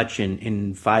as much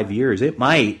in 5 years. It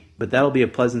might, but that'll be a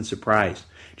pleasant surprise.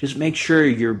 Just make sure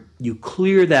you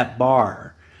clear that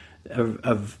bar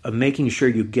of making sure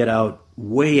you get out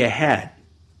way ahead.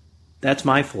 That's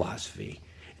my philosophy.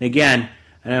 And again,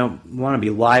 I don't want to be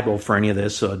liable for any of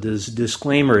this, so this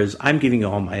disclaimer is I'm giving you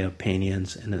all my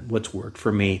opinions and what's worked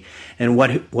for me and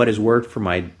what has worked for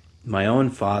my own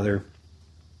father,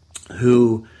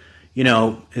 who,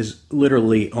 has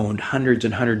literally owned hundreds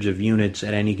and hundreds of units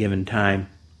at any given time.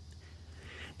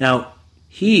 Now,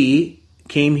 he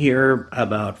came here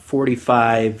about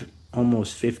 45,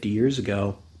 almost 50 years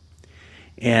ago,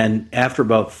 and after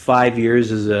about 5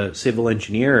 years as a civil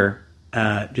engineer,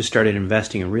 just started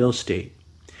investing in real estate.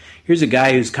 Here's a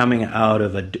guy who's coming out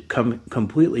of a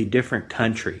completely different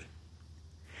country,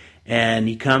 and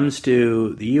he comes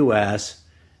to the U.S.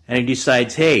 and he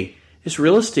decides, hey, this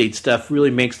real estate stuff really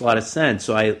makes a lot of sense.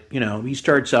 So he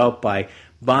starts out by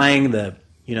buying the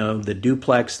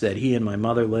duplex that he and my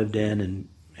mother lived in, and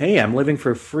hey, I'm living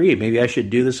for free. Maybe I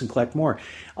should do this and collect more.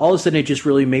 All of a sudden, it just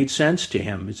really made sense to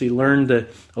him as he learned a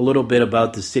little bit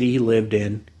about the city he lived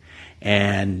in,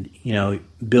 and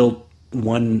built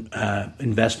one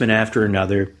investment after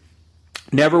another.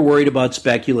 Never worried about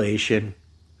speculation.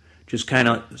 Just kind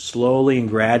of slowly and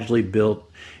gradually built.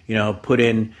 Put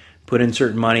in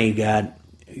certain money. Got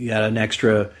an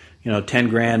extra 10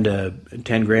 grand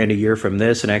a year from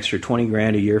this, an extra 20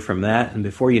 grand a year from that, and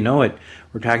before you know it,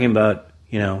 we're talking about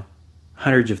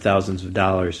hundreds of thousands of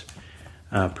dollars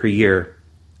per year,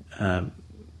 over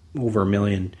 $1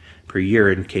 million per year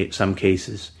in some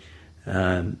cases.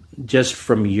 Just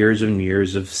from years and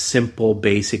years of simple,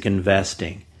 basic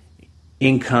investing.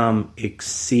 Income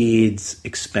exceeds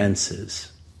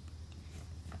expenses.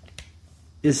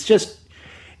 It's just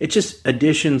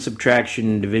addition,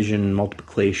 subtraction, division,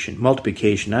 multiplication,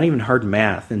 not even hard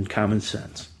math and common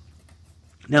sense.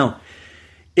 Now,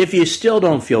 if you still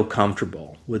don't feel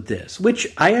comfortable with this,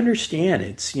 which I understand,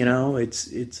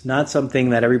 it's not something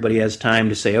that everybody has time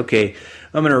to say, okay,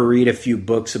 I'm going to read a few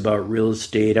books about real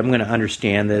estate. I'm going to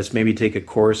understand this, maybe take a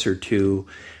course or two.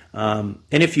 And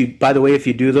if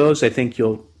you do those, I think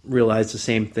you'll realize the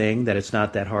same thing, that it's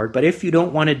not that hard. But if you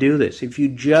don't want to do this, if you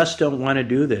just don't want to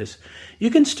do this, you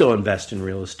can still invest in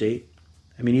real estate.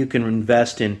 I mean, you can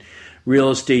invest in real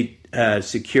estate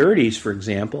securities, for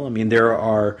example. I mean, there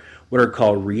are what are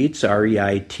called REITs,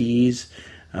 REITs.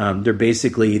 They're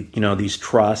basically, these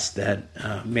trusts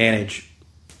that manage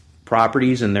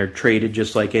properties, and they're traded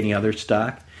just like any other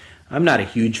stock. I'm not a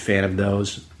huge fan of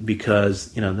those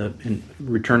because, the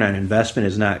return on investment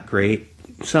is not great.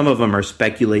 Some of them are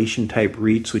speculation type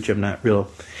REITs, which I'm not real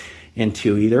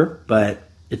into either, but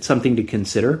it's something to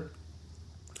consider.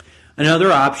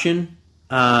 Another option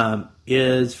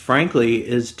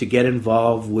is to get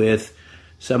involved with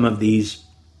some of these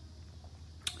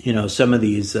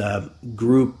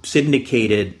group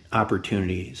syndicated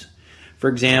opportunities. For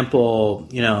example,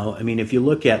 if you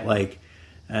look at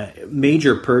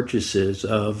major purchases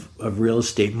of real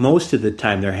estate, most of the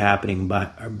time they're happening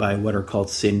by what are called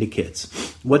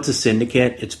syndicates. What's a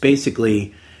syndicate? It's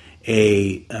basically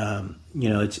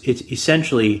it's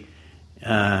essentially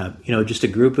just a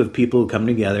group of people who come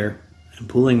together and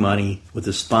pooling money with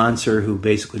a sponsor who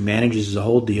basically manages the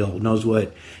whole deal, knows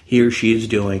what he or she is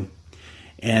doing,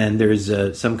 and there's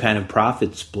some kind of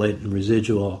profit split and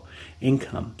residual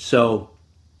income. So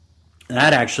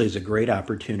that actually is a great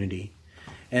opportunity.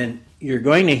 And you're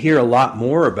going to hear a lot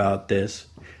more about this,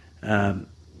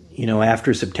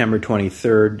 after September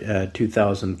 23rd,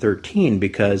 2013,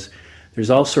 because there's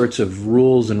all sorts of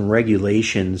rules and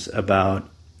regulations about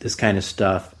this kind of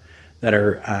stuff that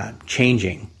are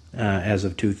changing as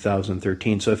of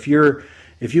 2013. So if you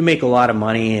make a lot of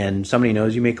money and somebody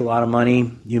knows you make a lot of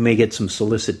money, you may get some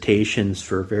solicitations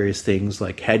for various things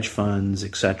like hedge funds,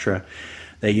 etc.,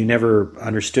 that you never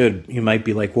understood. You might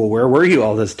be like, well, where were you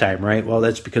all this time, right? Well,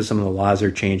 that's because some of the laws are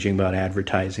changing about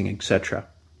advertising, etc.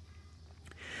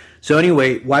 So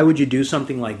anyway, why would you do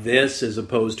something like this as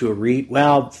opposed to a REIT?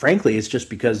 Well, frankly, it's just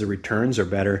because the returns are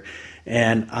better.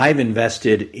 And I've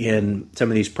invested in some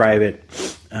of these private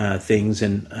things,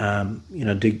 and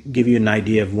to give you an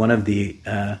idea of one of the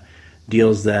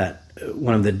deals that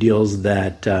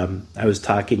I was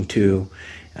talking to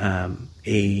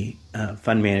a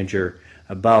fund manager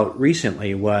about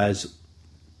recently was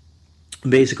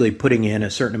basically putting in a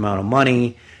certain amount of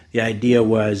money. The idea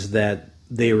was that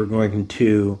they were going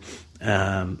to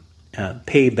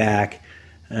pay back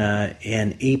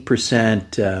an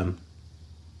 8%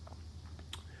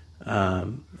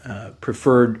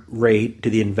 preferred rate to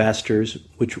the investors,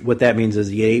 which what that means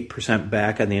is you get 8%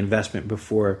 back on the investment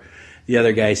before the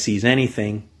other guy sees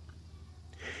anything.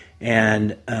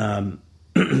 And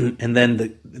and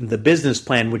then the business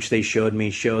plan, which they showed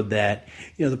me, showed that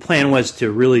the plan was to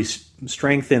really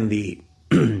strengthen the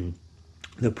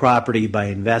the property by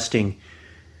investing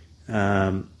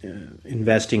in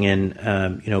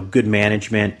good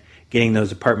management, getting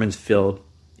those apartments filled,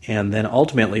 and then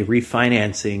ultimately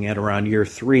refinancing at around year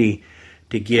 3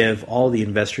 to give all the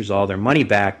investors all their money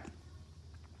back,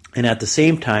 and at the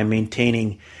same time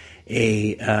maintaining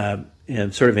a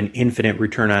sort of an infinite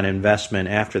return on investment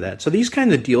after that. So these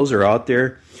kinds of deals are out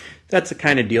there. That's the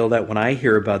kind of deal that when I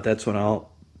hear about, that's when I'll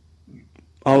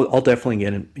definitely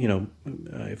get in.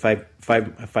 If I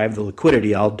have the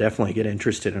liquidity, I'll definitely get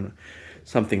interested in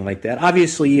something like that.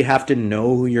 Obviously, you have to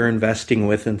know who you're investing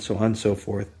with, and so on and so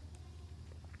forth.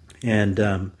 And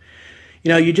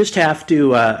you just have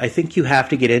to. I think you have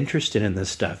to get interested in this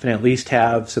stuff, and at least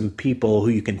have some people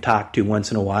who you can talk to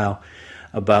once in a while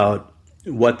about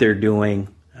what they're doing.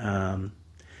 I'm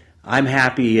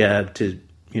happy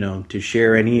to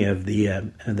share any of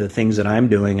the things that I'm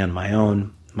doing on my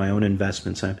own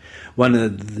investments. One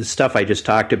of the stuff I just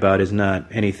talked about is not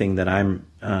anything that I'm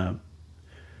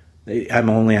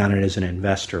only on it as an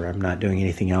investor. I'm not doing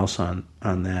anything else on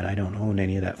that. I don't own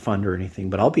any of that fund or anything,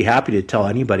 but I'll be happy to tell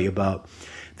anybody about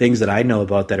things that I know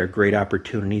about that are great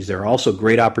opportunities. There are also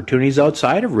great opportunities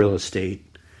outside of real estate.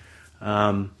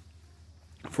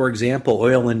 For example,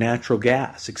 oil and natural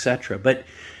gas, etc. But,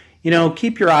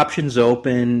 keep your options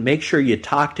open. Make sure you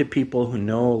talk to people who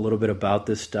know a little bit about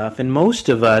this stuff. And most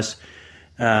of us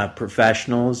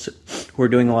professionals who are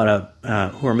doing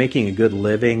who are making a good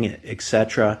living,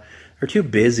 etc., are too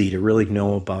busy to really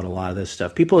know about a lot of this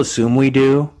stuff. People assume we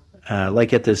do.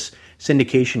 Like at this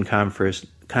syndication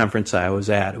conference I was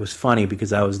at, it was funny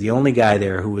because I was the only guy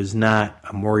there who was not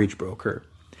a mortgage broker.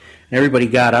 And everybody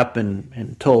got up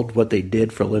and told what they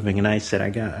did for a living, and I said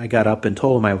I got up and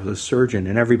told them I was a surgeon,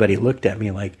 and everybody looked at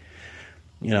me like,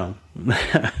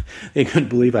 they couldn't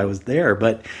believe I was there.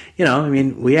 But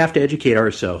we have to educate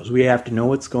ourselves. We have to know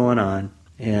what's going on,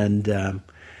 and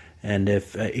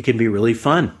if it can be really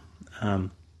fun.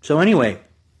 So anyway,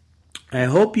 I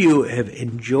hope you have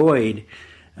enjoyed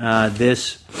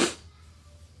this.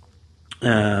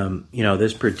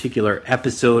 This particular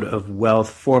episode of Wealth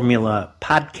Formula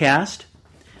Podcast.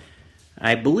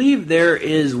 I believe there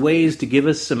is ways to give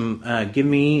me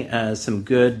some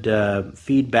good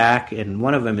feedback, and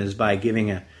one of them is by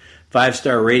giving a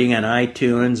 5-star rating on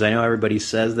iTunes. I know everybody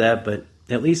says that, but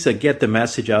at least get the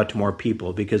message out to more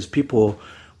people, because people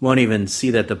won't even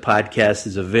see that the podcast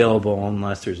is available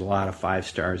unless there's a lot of 5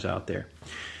 stars out there.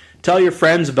 Tell your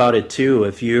friends about it too.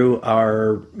 If you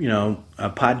are, a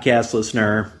podcast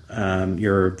listener,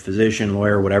 you're a physician,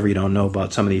 lawyer, whatever, you don't know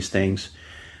about some of these things,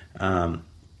 then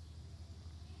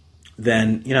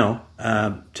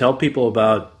tell people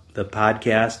about the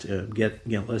podcast. Get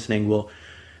listening.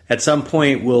 At some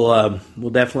point we'll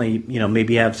definitely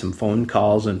maybe have some phone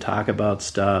calls and talk about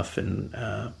stuff and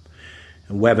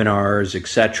webinars,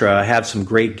 etc. I have some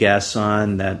great guests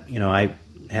on that I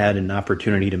had an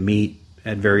opportunity to meet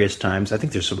at various times. I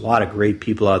think there's a lot of great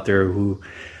people out there who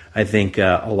I think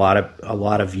a lot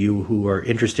of you who are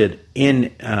interested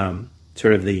in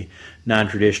sort of the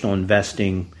non-traditional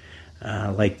investing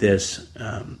like this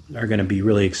are going to be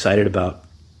really excited about.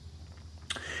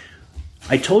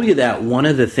 I told you that one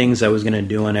of the things I was going to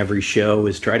do on every show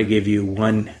is try to give you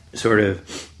one sort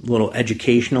of little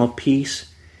educational piece.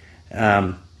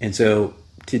 And so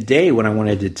today what I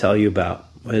wanted to tell you about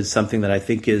was something that I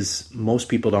think is most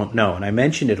people don't know. And I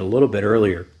mentioned it a little bit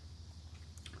earlier.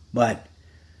 But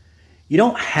you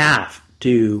don't have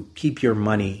to keep your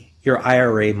money, your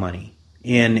IRA money,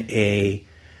 in a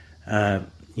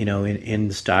in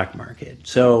the stock market.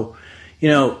 So,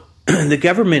 the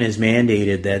government has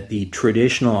mandated that the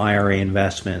traditional IRA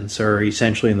investments are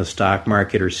essentially in the stock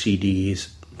market or CDs,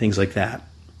 things like that.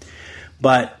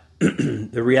 But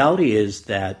the reality is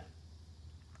that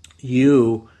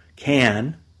you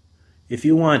can, if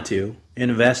you want to,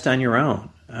 invest on your own.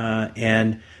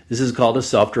 And this is called a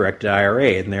self-directed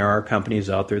IRA, and there are companies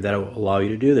out there that will allow you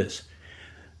to do this.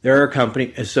 There are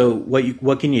companies. So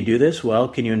what can you do this? Well,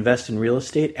 can you invest in real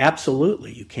estate?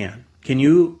 Absolutely, you can. Can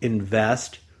you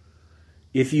invest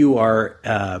if you are,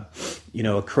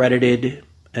 accredited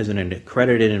as an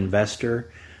accredited investor?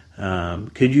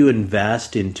 Could you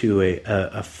invest into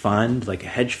a fund, like a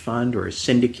hedge fund or a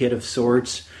syndicate of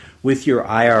sorts, with your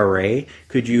IRA?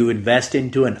 Could you invest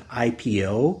into an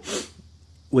IPO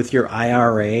with your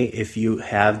IRA if you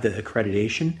have the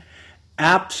accreditation?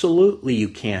 Absolutely, you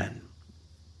can.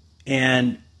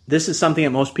 And this is something that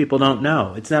most people don't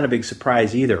know. It's not a big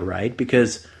surprise either, right?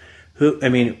 Because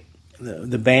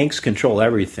the banks control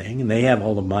everything, and they have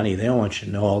all the money. They don't want you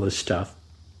to know all this stuff.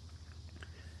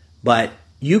 But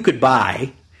you could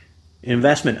buy an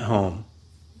investment home,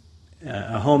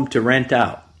 a home to rent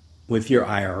out with your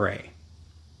IRA.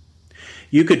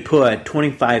 You could put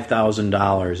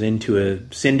 $25,000 into a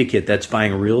syndicate that's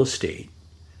buying real estate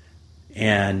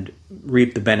and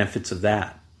reap the benefits of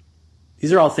that.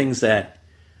 These are all things that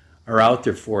are out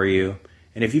there for you.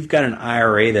 And if you've got an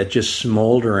IRA that's just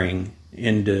smoldering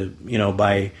into,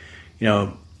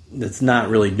 that's not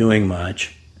really doing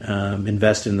much,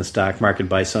 invest in the stock market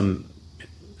by some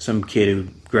kid who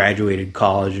graduated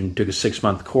college and took a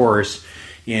 6-month course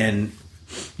in,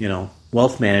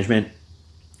 wealth management,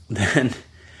 then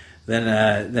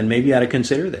maybe you ought to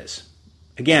consider this.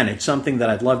 Again, it's something that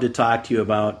I'd love to talk to you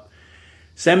about.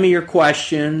 Send me your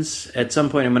questions. At some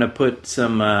point, I'm going to put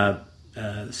some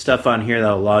stuff on here that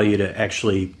will allow you to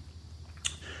actually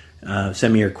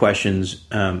send me your questions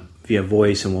via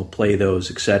voice, and we'll play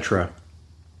those, etc.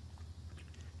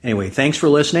 Anyway, thanks for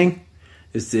listening.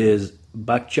 This is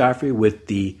Buck Joffrey with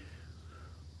the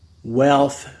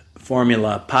Wealth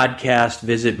Formula podcast.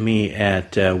 Visit me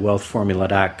at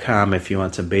wealthformula.com if you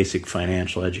want some basic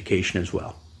financial education as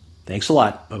well. Thanks a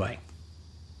lot. Bye-bye.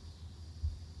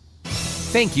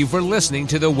 Thank you for listening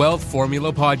to the Wealth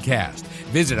Formula podcast.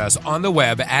 Visit us on the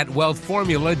web at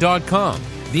wealthformula.com.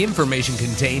 The information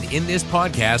contained in this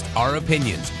podcast are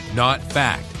opinions, not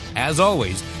fact. As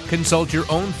always, consult your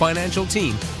own financial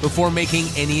team before making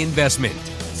any investment.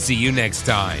 See you next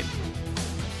time.